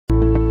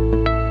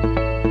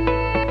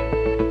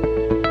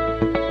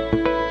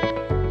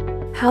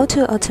How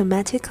to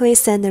automatically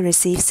send and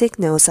receive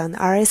signals on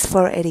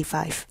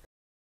RS-485.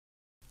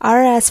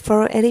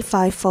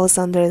 RS-485 falls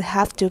under the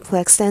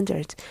half-duplex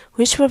standard,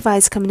 which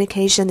provides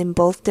communication in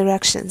both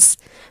directions,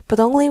 but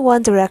only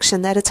one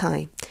direction at a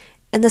time.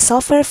 In the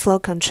software flow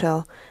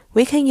control,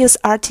 we can use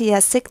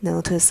RTS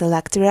signal to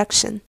select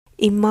direction.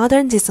 In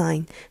modern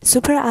design,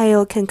 Super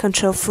I/O can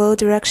control flow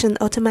direction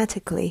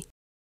automatically.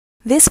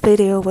 This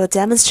video will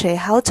demonstrate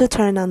how to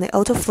turn on the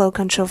auto flow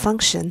control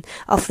function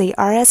of the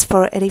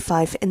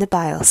RS-485 in the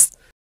BIOS.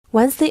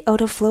 Once the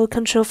auto flow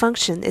control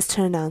function is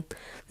turned on,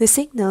 the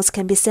signals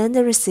can be sent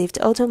and received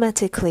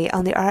automatically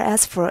on the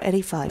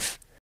RS-485.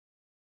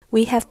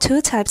 We have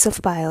two types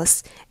of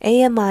BIOS,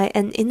 AMI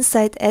and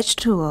Inside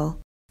H2O.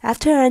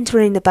 After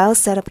entering the BIOS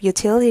setup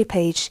utility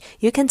page,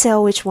 you can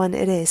tell which one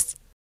it is.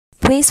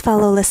 Please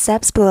follow the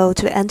steps below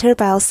to enter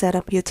BIOS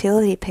setup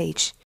utility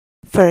page.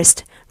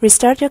 First,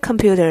 restart your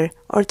computer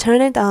or turn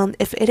it on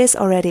if it is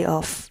already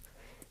off.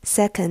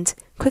 Second,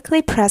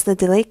 quickly press the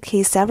delete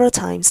key several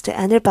times to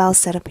enter BIOS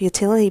setup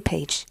utility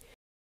page.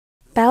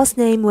 BIOS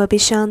name will be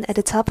shown at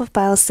the top of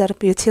BIOS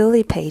setup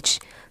utility page.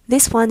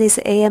 This one is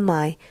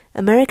AMI,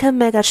 American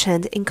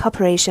Megatrend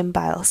Incorporation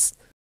BIOS.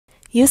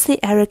 Use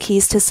the arrow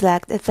keys to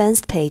select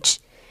Advanced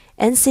page,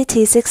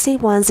 NCT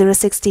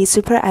 61060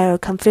 Super I/O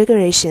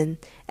configuration,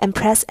 and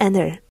press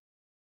Enter.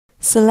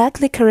 Select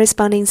the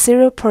corresponding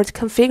serial port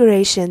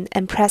configuration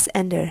and press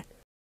Enter.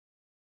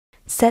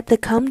 Set the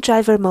COM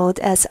driver mode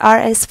as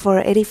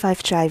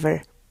RS-485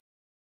 driver.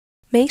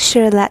 Make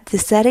sure that the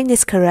setting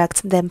is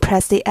correct, then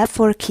press the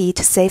F4 key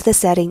to save the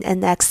setting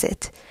and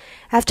exit.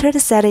 After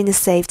the setting is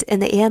saved in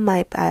the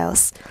AMI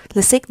BIOS,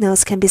 the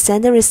signals can be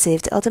sent and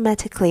received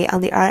automatically on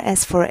the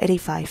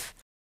RS-485.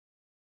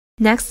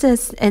 Next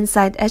is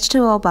Inside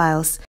H2O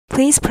BIOS.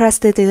 Please press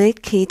the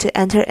delete key to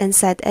enter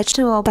Inside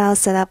H2O BIOS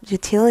setup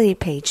utility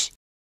page.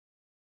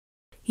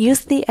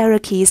 Use the arrow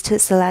keys to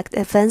select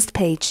Advanced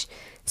page,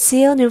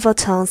 CO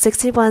Nuvoton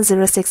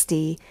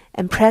 61060,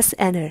 and press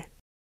Enter.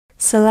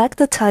 Select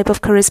the type of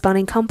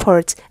corresponding COM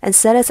port and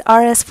set as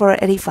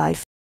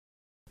RS-485.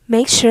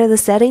 Make sure the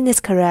setting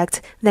is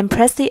correct, then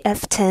press the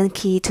F10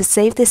 key to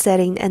save the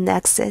setting and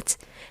exit.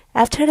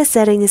 After the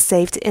setting is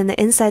saved in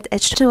the Inside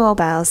H2O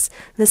BIOS,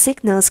 the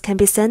signals can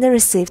be sent and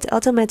received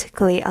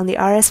automatically on the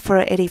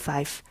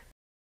RS-485.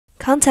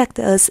 Contact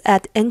us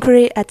at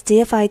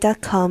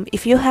inquiry@dfi.com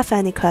if you have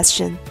any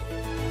question.